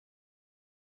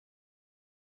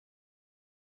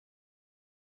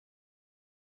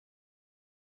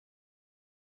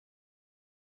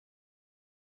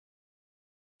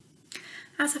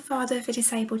As a father of a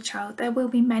disabled child, there will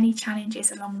be many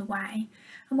challenges along the way.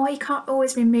 And while you can't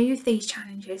always remove these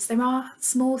challenges, there are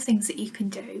small things that you can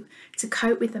do to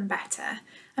cope with them better.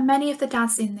 And many of the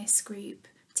dads in this group,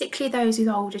 particularly those with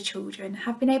older children,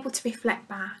 have been able to reflect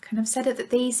back and have said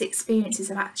that these experiences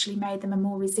have actually made them a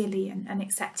more resilient and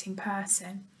accepting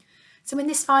person. So in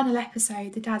this final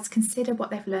episode, the dads consider what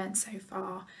they've learned so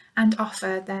far and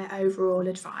offer their overall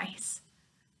advice.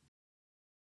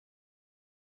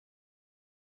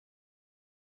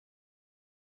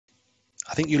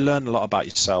 I think you learn a lot about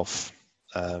yourself.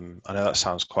 I know that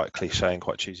sounds quite cliche and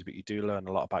quite cheesy, but you do learn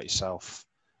a lot about yourself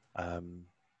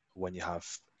when you have,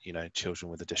 children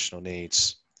with additional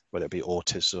needs, whether it be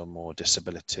autism or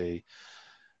disability.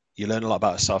 You learn a lot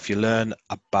about yourself. You learn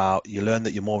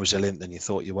that you're more resilient than you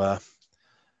thought you were.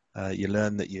 You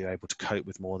learn that you're able to cope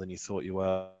with more than you thought you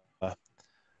were.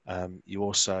 You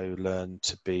also learn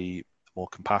to be more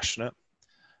compassionate.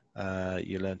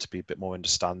 You learn to be a bit more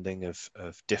understanding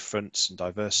of difference and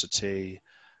diversity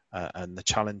and the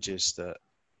challenges that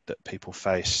people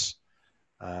face.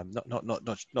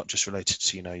 Not just related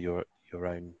to your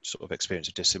own sort of experience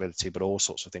of disability, but all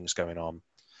sorts of things going on.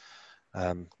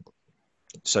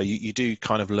 So you do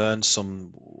kind of learn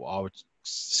some, I would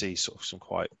see, sort of some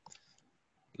quite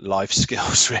life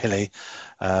skills really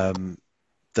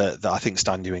that I think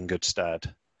stand you in good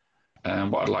stead.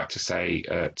 What I'd like to say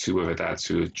to other dads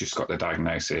who have just got the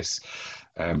diagnosis,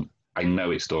 I know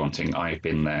it's daunting, I've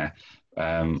been there,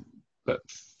 but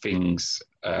things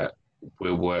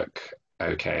will work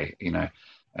okay.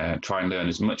 Try and learn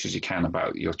as much as you can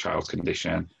about your child's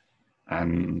condition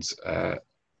and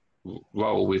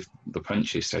roll with the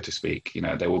punches, so to speak.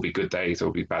 There will be good days, there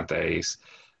will be bad days,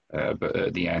 but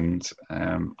at the end,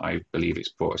 I believe it's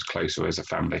brought us closer as a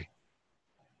family.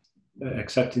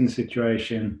 Accepting the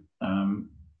situation,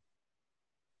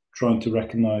 trying to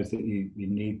recognise that you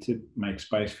need to make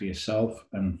space for yourself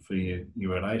and for your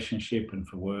relationship and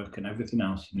for work and everything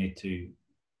else. You need to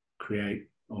create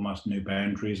almost new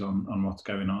boundaries on what's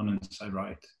going on and say,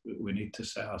 right, we need to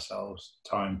set ourselves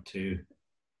time to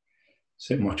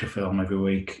sit and watch a film every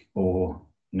week, or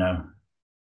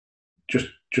just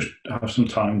have some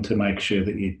time to make sure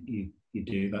that you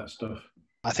do that stuff.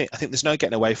 I think there's no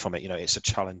getting away from it. It's a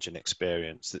challenging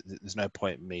experience. There's no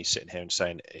point in me sitting here and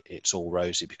saying it's all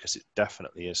rosy, because it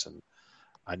definitely isn't.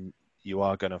 And you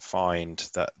are going to find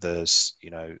that there's,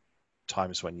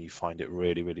 times when you find it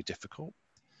really, really difficult.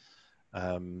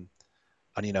 And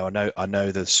I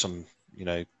know there's some,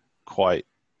 quite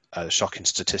shocking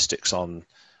statistics on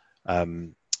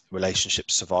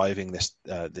relationships surviving this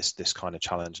kind of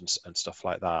challenge and stuff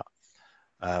like that.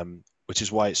 Which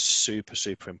is why it's super,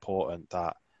 super important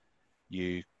that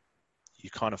you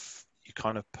kind of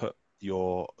put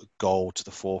your goal to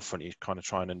the forefront. You kind of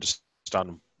try and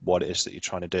understand what it is that you're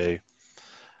trying to do,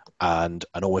 and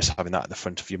always having that at the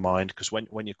front of your mind. Because when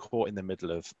you're caught in the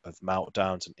middle of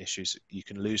meltdowns and issues, you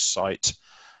can lose sight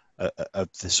of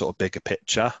the sort of bigger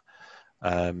picture.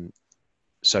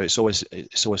 So it's always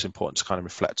important to kind of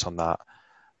reflect on that.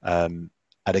 And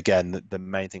again, the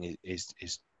main thing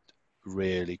is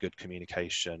really good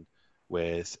communication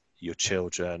with your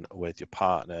children, with your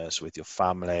partners, with your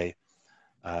family.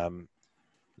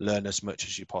 Learn as much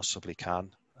as you possibly can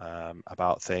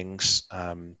about things.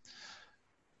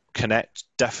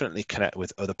 Definitely connect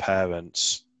with other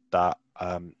parents that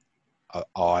are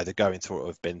either going through it or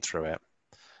have been through it.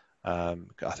 I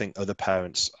think other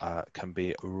parents can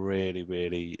be really,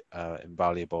 really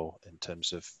invaluable in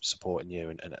terms of supporting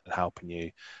you and helping you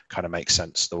kind of make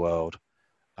sense of the world.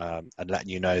 And letting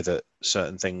you know that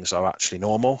certain things are actually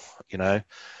normal, because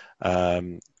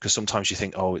sometimes you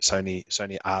think, oh, it's only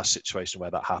our situation where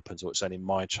that happens, or it's only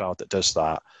my child that does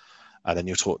that. And then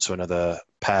you talk to another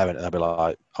parent and they'll be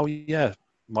like, oh yeah,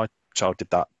 my child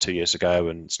did that 2 years ago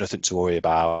and it's nothing to worry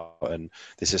about, and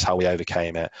this is how we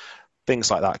overcame it. Things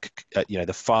like that, they're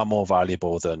far more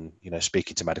valuable than,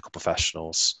 speaking to medical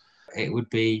professionals. It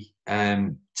would be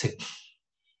to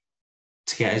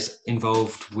get us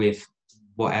involved with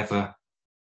whatever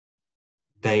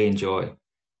they enjoy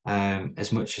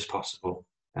as much as possible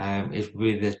is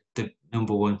really the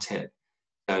number one tip.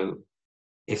 So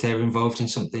if they're involved in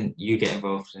something, you get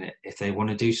involved in it. If they want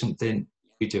to do something,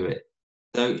 you do it.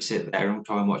 Don't sit there and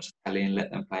try and watch the telly and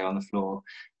let them play on the floor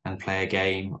and play a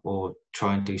game or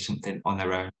try and do something on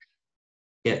their own.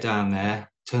 Get down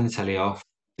there, turn the telly off,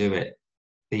 do it.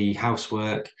 The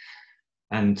housework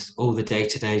and all the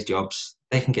day-to-day jobs,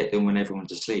 they can get done when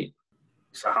everyone's asleep.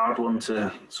 It's a hard one to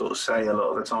sort of say a lot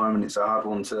of the time, and it's a hard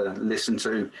one to listen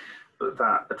to. But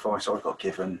that advice I got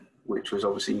given, which was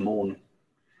obviously mourn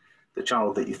the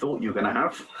child that you thought you were going to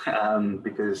have,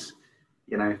 because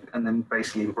you know, and then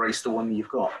basically embrace the one that you've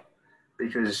got.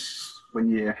 Because when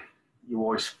your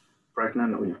wife's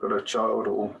pregnant, or you've got a child,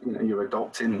 or you know, you're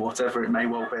adopting, whatever it may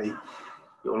well be,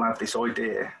 you'll have this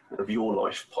idea of your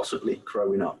life possibly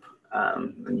growing up,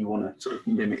 and you want to sort of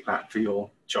mimic that for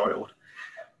your child.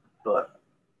 But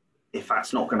if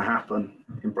that's not going to happen,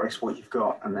 embrace what you've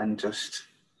got, and then just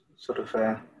sort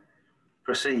of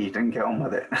proceed and get on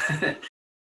with it.